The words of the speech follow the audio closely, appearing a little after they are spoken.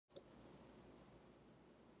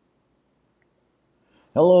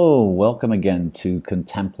Hello, welcome again to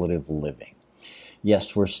Contemplative Living.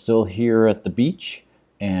 Yes, we're still here at the beach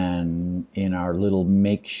and in our little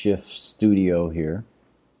makeshift studio here.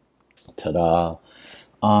 Ta-da.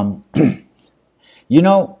 Um, you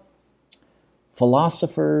know,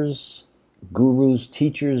 philosophers, gurus,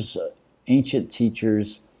 teachers, ancient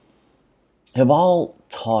teachers have all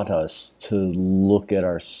taught us to look at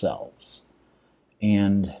ourselves.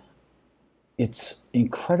 And it's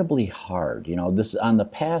incredibly hard. This on the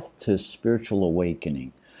path to spiritual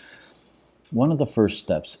awakening. One of the first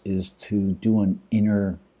steps is to do an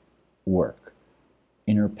inner work,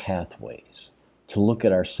 inner pathways, to look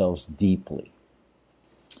at ourselves deeply.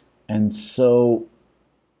 And so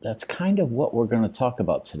that's kind of what we're going to talk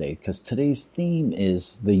about today, because today's theme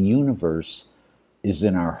is the universe is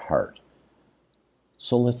in our heart.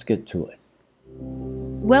 So let's get to it.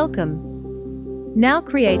 Welcome. Now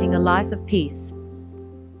creating a life of peace.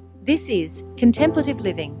 This is Contemplative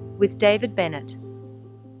Living with David Bennett.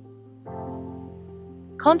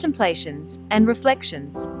 Contemplations and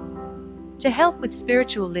reflections to help with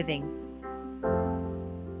spiritual living.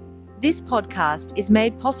 This podcast is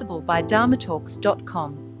made possible by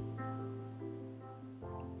dharmatalks.com.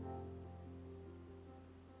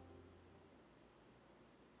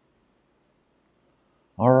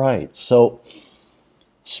 All right, so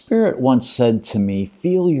Spirit once said to me,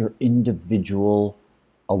 feel your individual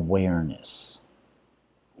awareness.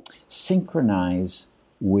 Synchronize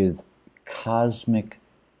with cosmic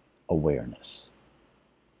awareness.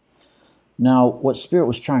 Now, what Spirit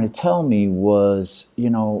was trying to tell me was,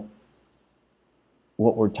 what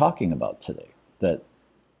we're talking about today, that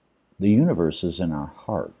the universe is in our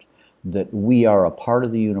heart, that we are a part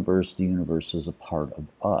of the universe is a part of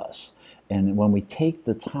us. And when we take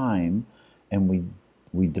the time and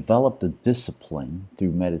we develop the discipline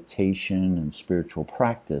through meditation and spiritual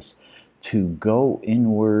practice to go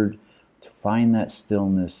inward, to find that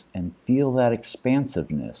stillness and feel that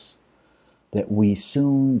expansiveness, that we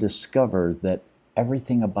soon discover that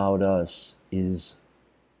everything about us is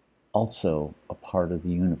also a part of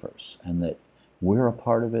the universe and that we're a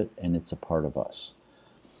part of it and it's a part of us.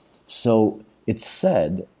 So it's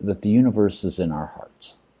said that the universe is in our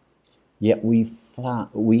hearts, yet we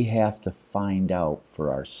have to find out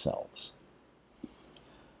for ourselves.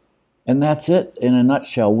 And that's it in a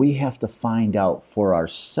nutshell. We have to find out for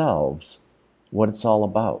ourselves what it's all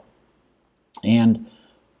about. And,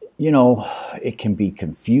 it can be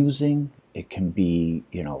confusing. It can be,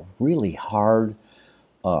 really hard.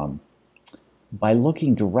 By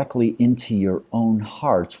looking directly into your own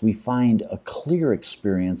hearts, we find a clear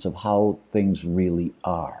experience of how things really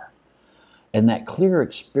are. And that clear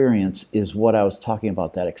experience is what I was talking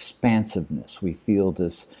about, that expansiveness. We feel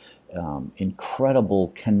this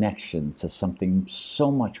incredible connection to something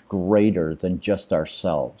so much greater than just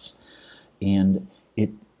ourselves. And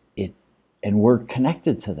and we're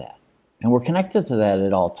connected to that. And we're connected to that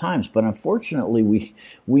at all times. But unfortunately,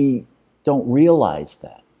 we don't realize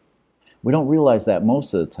that. We don't realize that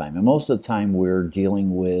most of the time. And most of the time we're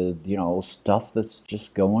dealing with, stuff that's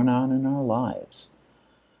just going on in our lives.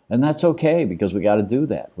 And that's okay, because we got to do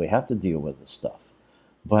that. We have to deal with this stuff.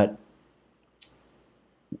 But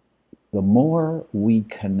the more we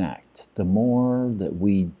connect, the more that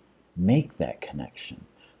we make that connection,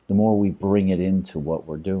 the more we bring it into what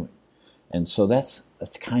we're doing. And so that's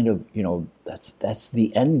kind of, that's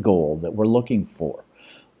the end goal that we're looking for.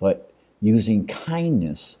 But using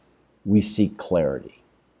kindness, we seek clarity.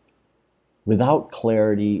 Without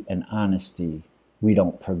clarity and honesty, we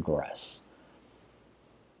don't progress.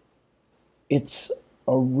 It's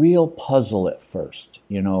a real puzzle at first,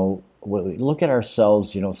 when we look at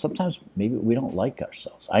ourselves, sometimes maybe we don't like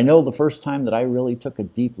ourselves. I know the first time that I really took a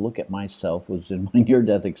deep look at myself was in my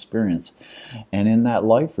near-death experience. And in that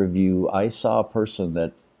life review, I saw a person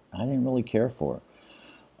that I didn't really care for.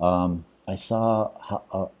 I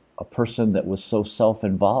saw a person that was so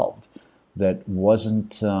self-involved, that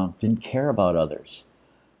didn't care about others,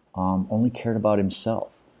 only cared about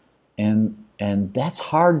himself. And that's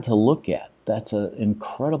hard to look at. That's an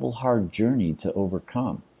incredible hard journey to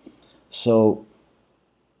overcome. So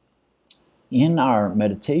in our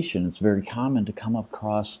meditation, it's very common to come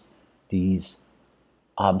across these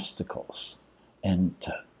obstacles and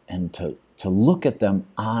to look at them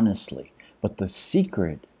honestly. But the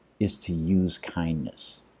secret is to use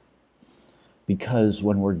kindness. Because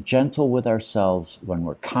when we're gentle with ourselves, when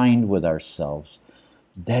we're kind with ourselves,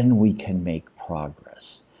 then we can make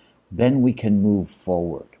progress. Then we can move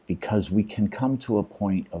forward, because we can come to a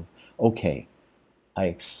point of, okay, I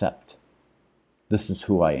accept. This is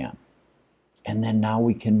who I am. And then now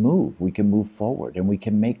we can move forward and we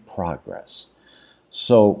can make progress.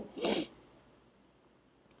 So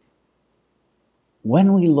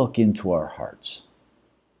when we look into our hearts,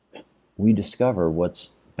 we discover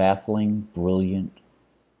what's baffling, brilliant,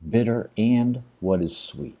 bitter, and what is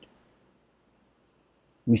sweet.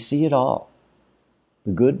 We see it all,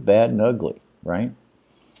 the good, bad, and ugly, right?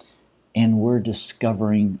 And we're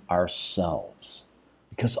discovering ourselves,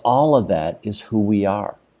 because all of that is who we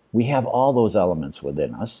are. We have all those elements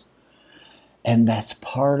within us, and that's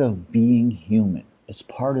part of being human. It's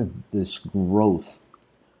part of this growth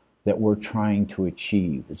that we're trying to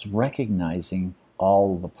achieve. It's recognizing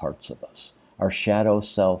all the parts of us, our shadow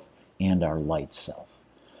self and our light self.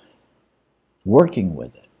 Working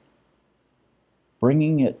with it,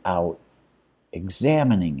 bringing it out,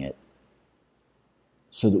 examining it,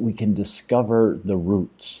 so that we can discover the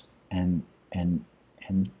roots and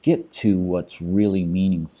get to what's really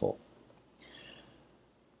meaningful.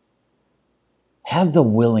 Have the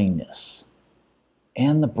willingness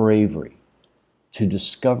and the bravery to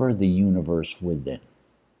discover the universe within.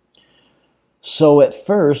 So at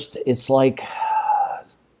first, it's like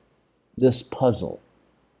this puzzle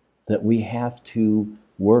that we have to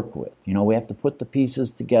work with. We have to put the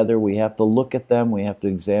pieces together. We have to look at them. We have to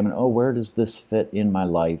examine, where does this fit in my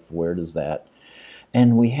life? Where does that?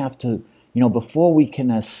 And we have to, before we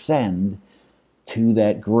can ascend to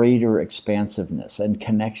that greater expansiveness and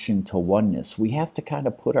connection to oneness, we have to kind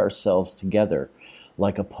of put ourselves together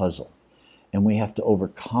like a puzzle. And we have to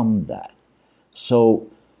overcome that. So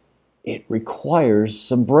it requires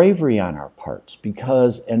some bravery on our parts,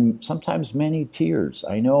 and sometimes many tears.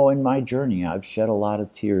 I know in my journey, I've shed a lot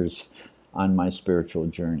of tears on my spiritual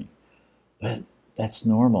journey. But that's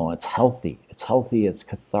normal. It's healthy. It's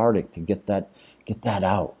cathartic to get that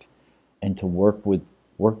out and to work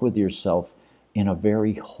with yourself in a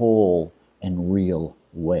very whole and real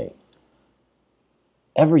way.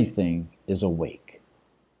 Everything is awake,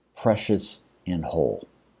 precious, and whole.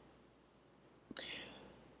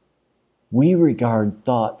 We regard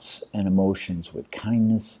thoughts and emotions with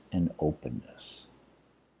kindness and openness.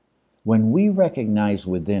 When we recognize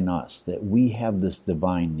within us that we have this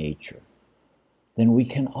divine nature, then we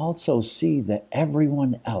can also see that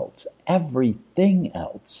everyone else, everything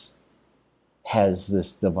else, has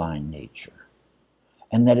this divine nature,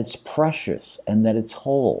 and that it's precious and that it's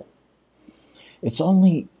whole. It's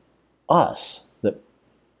only us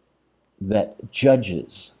that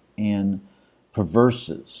judges and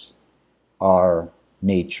perverses our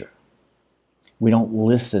nature. We don't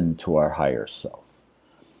listen to our higher self.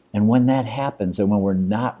 And when that happens, and when we're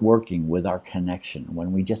not working with our connection,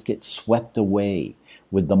 when we just get swept away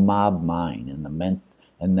with the mob mind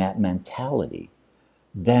and that mentality,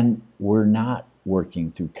 then we're not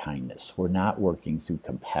working through kindness. We're not working through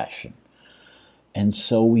compassion. And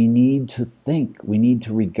so we need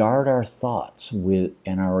to regard our thoughts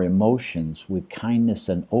and our emotions with kindness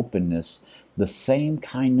and openness, the same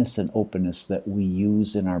kindness and openness that we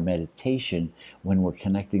use in our meditation when we're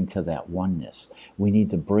connecting to that oneness. We need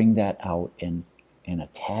to bring that out and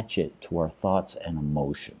attach it to our thoughts and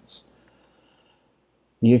emotions.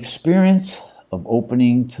 The experience of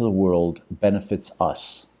opening to the world benefits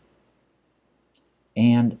us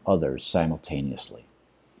and others simultaneously.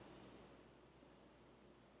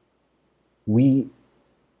 We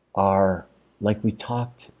are, like we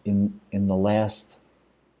talked in the last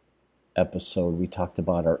episode, we talked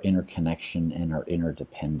about our interconnection and our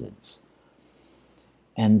interdependence.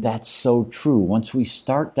 And that's so true. Once we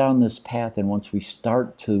start down this path, and once we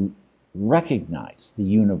start to recognize the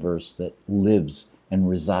universe that lives and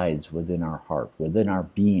resides within our heart, within our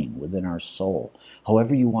being, within our soul,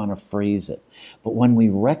 however you want to phrase it. But when we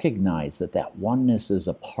recognize that oneness is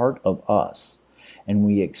a part of us, and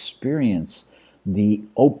we experience the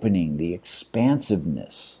opening, the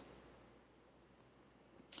expansiveness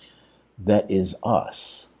that is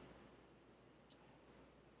us,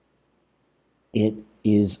 it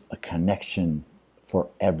is a connection for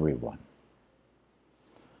everyone.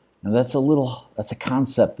 Now that's a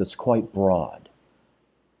concept that's quite broad,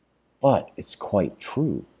 but it's quite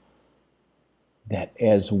true. That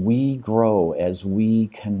as we grow, as we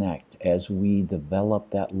connect, as we develop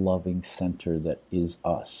that loving center that is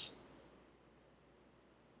us,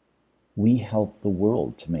 we help the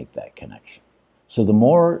world to make that connection. So the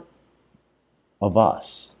more of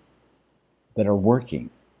us that are working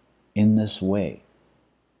in this way,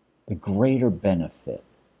 the greater benefit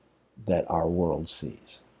that our world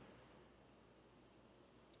sees.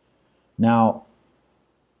 Now,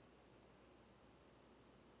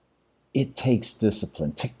 it takes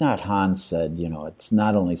discipline. Thich Nhat Hanh said, it's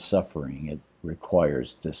not only suffering, it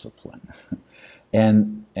requires discipline.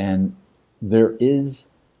 and there is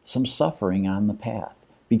some suffering on the path.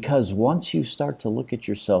 Because once you start to look at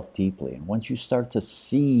yourself deeply, and once you start to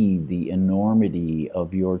see the enormity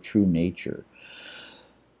of your true nature,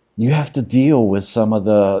 you have to deal with some of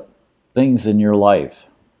the things in your life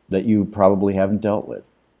that you probably haven't dealt with.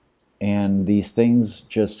 And these things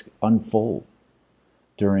just unfold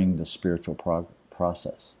during the spiritual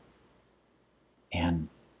process.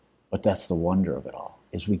 But that's the wonder of it all,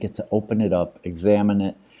 is we get to open it up, examine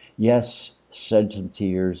it, yes, shed some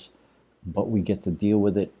tears, but we get to deal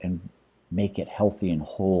with it and make it healthy and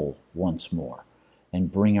whole once more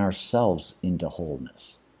and bring ourselves into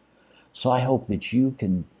wholeness. So I hope that you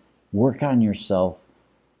can work on yourself,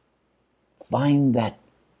 find that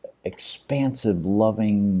expansive,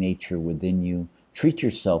 loving nature within you, treat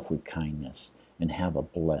yourself with kindness, and have a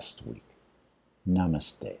blessed week.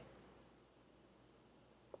 Namaste.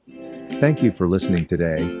 Thank you for listening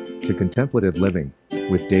today to Contemplative Living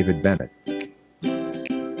with David Bennett.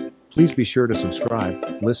 Please be sure to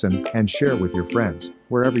subscribe, listen, and share with your friends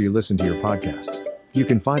wherever you listen to your podcasts. You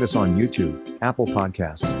can find us on YouTube, Apple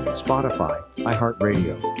Podcasts, Spotify,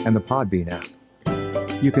 iHeartRadio, and the Podbean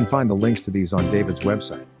app. You can find the links to these on David's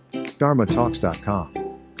website,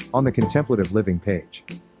 dharmatalks.com, on the Contemplative Living page.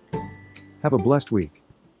 Have a blessed week.